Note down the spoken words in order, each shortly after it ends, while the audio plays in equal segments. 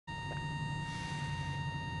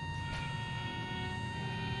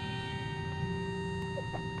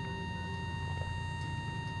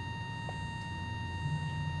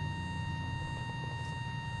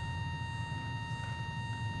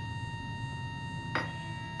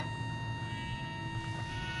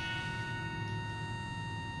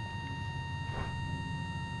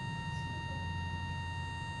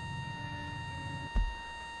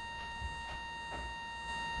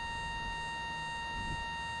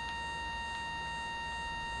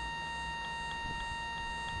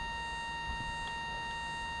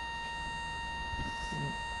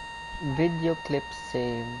Video clip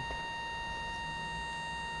saved.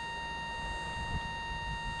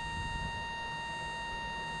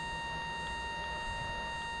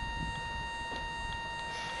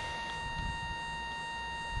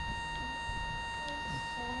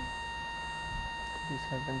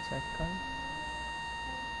 Seven seconds.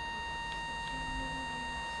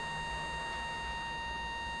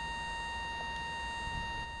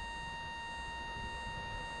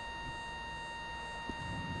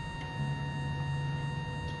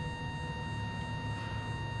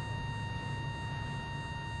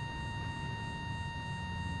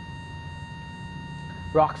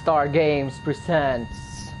 Rockstar Games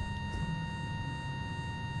presents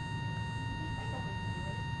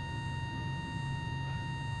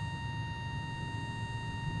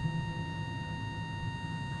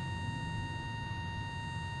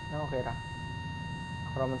okay ra.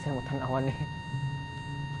 Ako raman sa'yo mo tanawan eh.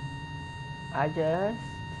 Adjust.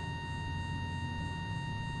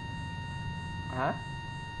 Ha?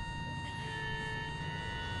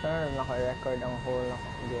 Sir, naka-record ang whole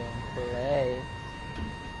gameplay.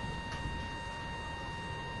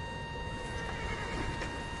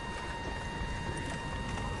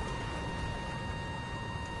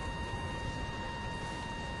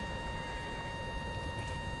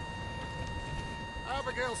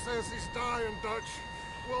 Abigail says he's dying, Dutch.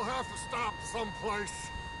 We'll have to stop someplace.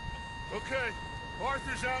 Okay.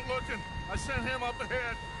 Arthur's out looking. I sent him up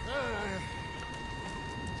ahead.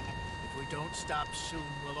 If we don't stop soon,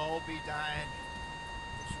 we'll all be dying.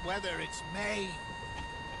 This weather, it's May.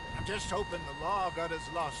 I'm just hoping the law got as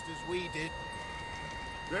lost as we did.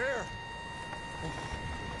 There.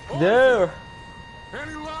 There.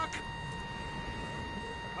 Any luck?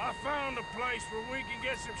 I found a place where we can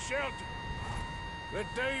get some shelter. Let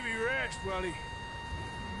Davy rest while he...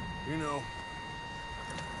 You know.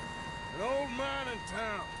 An old mining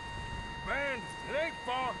town. Abandoned. It ain't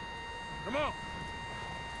far. Come on.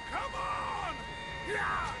 Come on!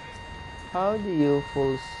 Yeah! How do you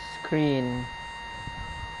full screen?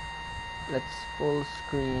 Let's full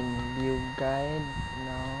screen. View guide.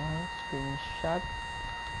 No. Screenshot.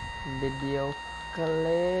 Video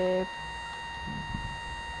clip.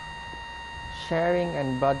 Sharing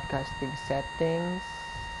and broadcasting settings.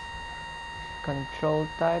 Control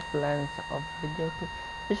type. Length of video clip.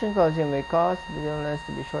 Vision quality may cause video length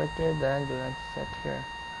to be shorter than the length set here.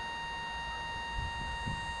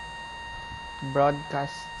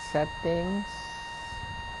 Broadcast settings.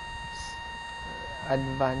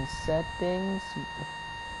 Advanced settings.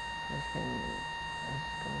 Let's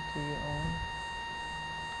continue on.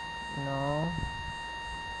 No.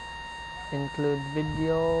 Include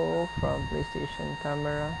video from PlayStation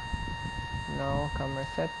camera. No. Camera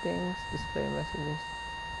settings. Display messages.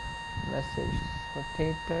 Message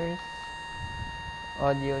rotators.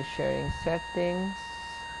 Audio sharing settings.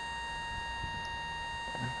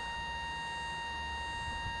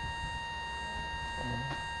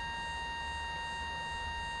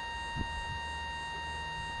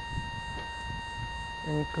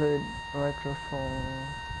 Include microphone.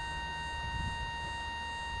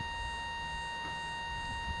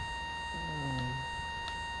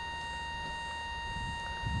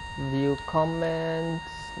 View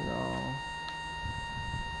comments. No.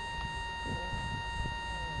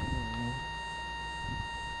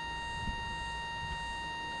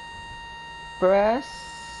 Press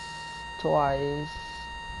twice.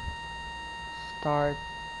 Start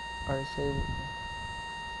or save.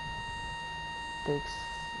 Takes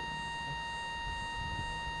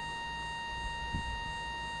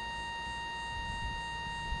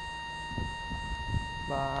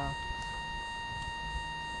back.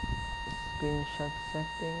 Screenshot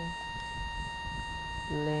settings.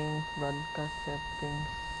 Link broadcast settings.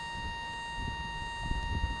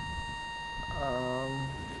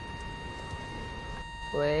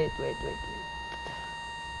 Wait.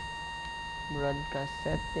 Broadcast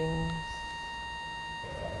settings.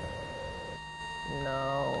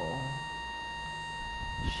 No.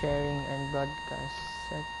 Sharing and broadcast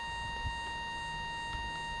set.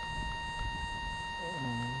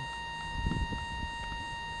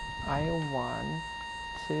 I want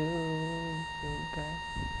to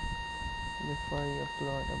before you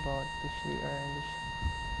upload about the share and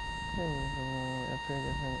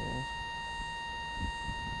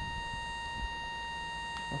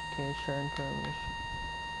okay, share information.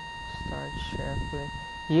 Start share play.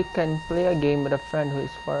 You can play a game with a friend who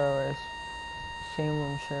is far away. Same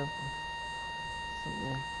room share.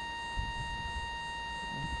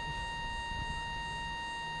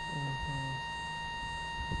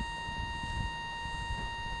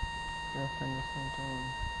 Your friend is not alone.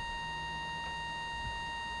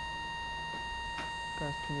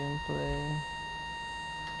 Press to gameplay.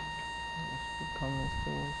 Speak comments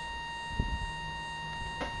please.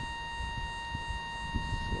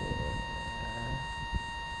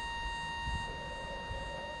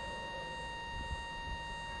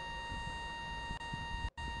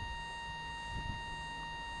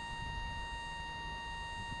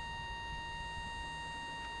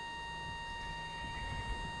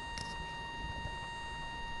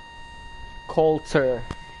 Coulter.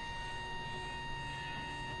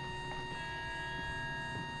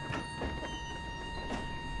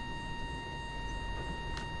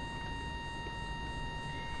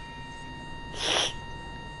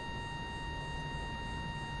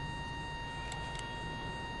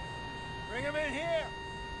 Bring him in here!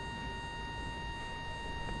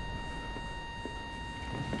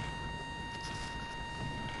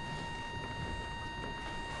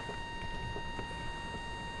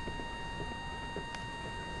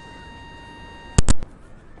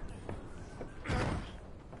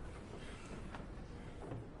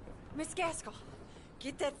 Miss Gaskell,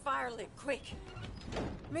 get that fire lit, quick.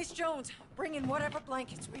 Miss Jones, bring in whatever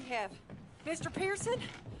blankets we have. Mr. Pearson,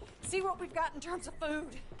 see what we've got in terms of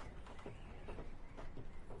food.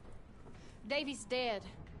 Davy's dead.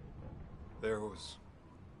 There was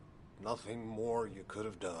nothing more you could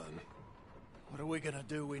have done. What are we gonna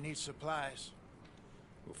do? We need supplies.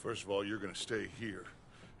 Well, first of all, you're gonna stay here,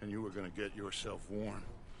 and you were gonna get yourself warm.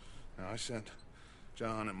 Now, I sent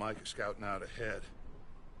John and Micah scouting out ahead.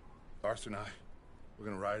 Arthur and I, we're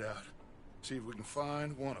gonna ride out, see if we can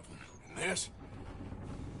find one of them. And this,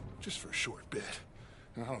 just for a short bit.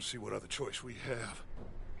 And I don't see what other choice we have.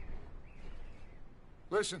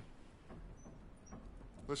 Listen.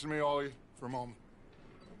 Listen to me, all of you, for a moment.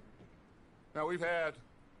 Now, we've had,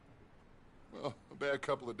 well, a bad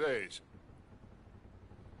couple of days.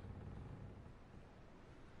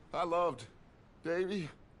 I loved Davy,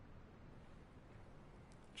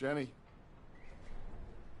 Jenny,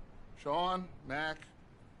 Sean, Mac.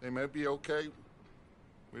 They may be okay.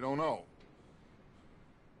 We don't know.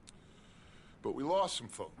 But we lost some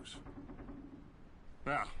folks.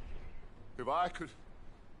 Now, if I could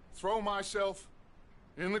throw myself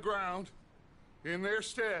in the ground in their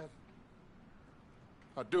stead,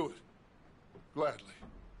 I'd do it gladly.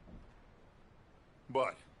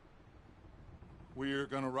 But we're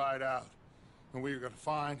gonna ride out and we're gonna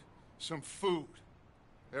find some food.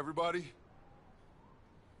 Everybody,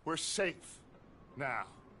 we're safe now.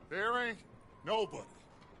 There ain't nobody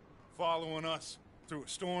following us through a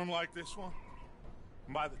storm like this one.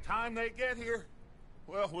 And by the time they get here,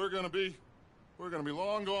 well, we're gonna be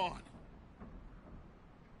long gone.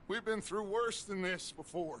 We've been through worse than this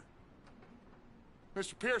before.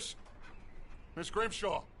 Mr. Pearson, Miss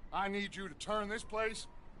Grimshaw, I need you to turn this place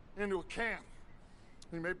into a camp.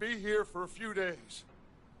 We may be here for a few days.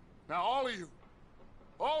 Now, all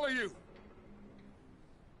of you,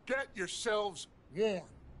 get yourselves warm.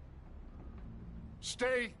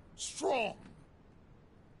 Stay strong.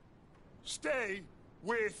 Stay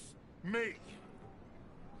with me.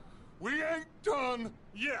 We ain't done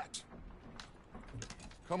yet.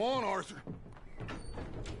 Come on, Arthur.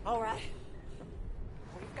 All right.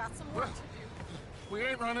 We've got some work to do. We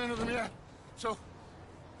ain't run into them yet, so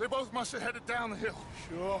they both must have headed down the hill.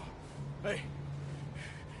 Sure. Hey,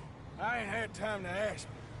 I ain't had time to ask.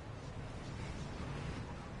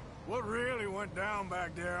 What really went down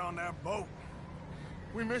back there on that boat?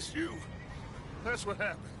 We missed you. That's what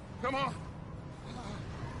happened. Come on.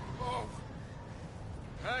 Oh.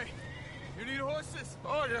 Hey, you need horses?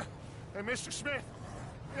 Oh, yeah. Hey, Mr. Smith,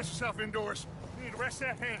 get yourself indoors. You need to rest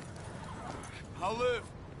that hand. I'll live.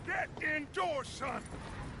 Get indoors, son.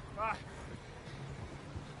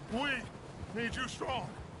 We need you strong.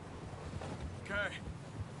 Okay.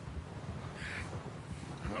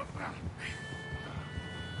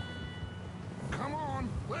 Come on,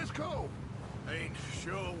 let's go. Ain't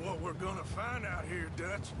sure what we're gonna find out here,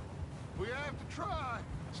 Dutch. We have to try.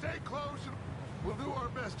 Stay close and we'll do our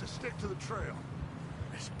best to stick to the trail.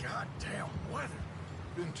 This goddamn weather.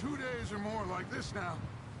 Been 2 days or more like this now.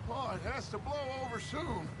 Oh, it has to blow over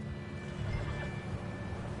soon.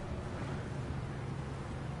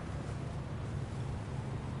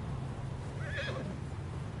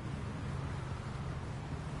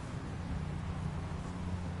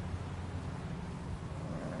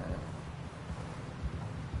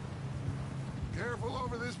 Careful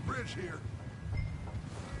over this bridge here.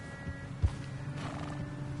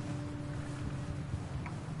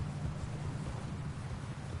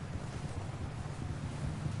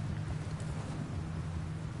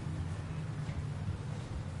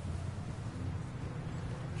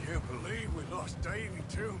 Can't believe we lost Davy,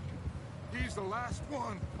 too. He's the last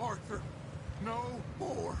one, Arthur. No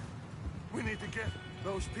more. We need to get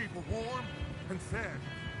those people warm and fed.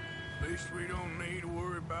 At least we don't need to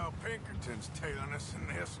worry about Pinkertons tailing us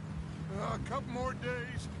in this. A couple more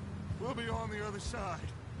days, we'll be on the other side.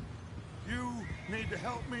 You need to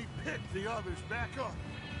help me pick the others back up.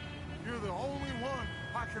 You're the only one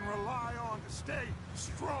I can rely on to stay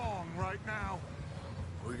strong right now.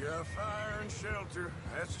 We got fire and shelter.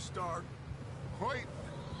 That's a start. Wait,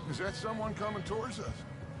 is that someone coming towards us?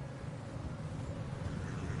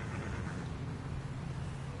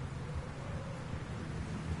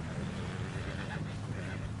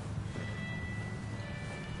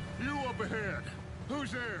 You up ahead.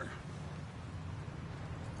 Who's there?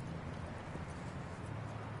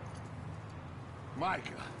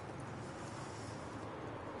 Micah.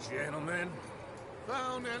 Gentlemen,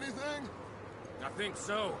 Found anything? I think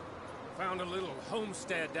so. Found a little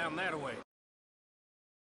homestead down that way.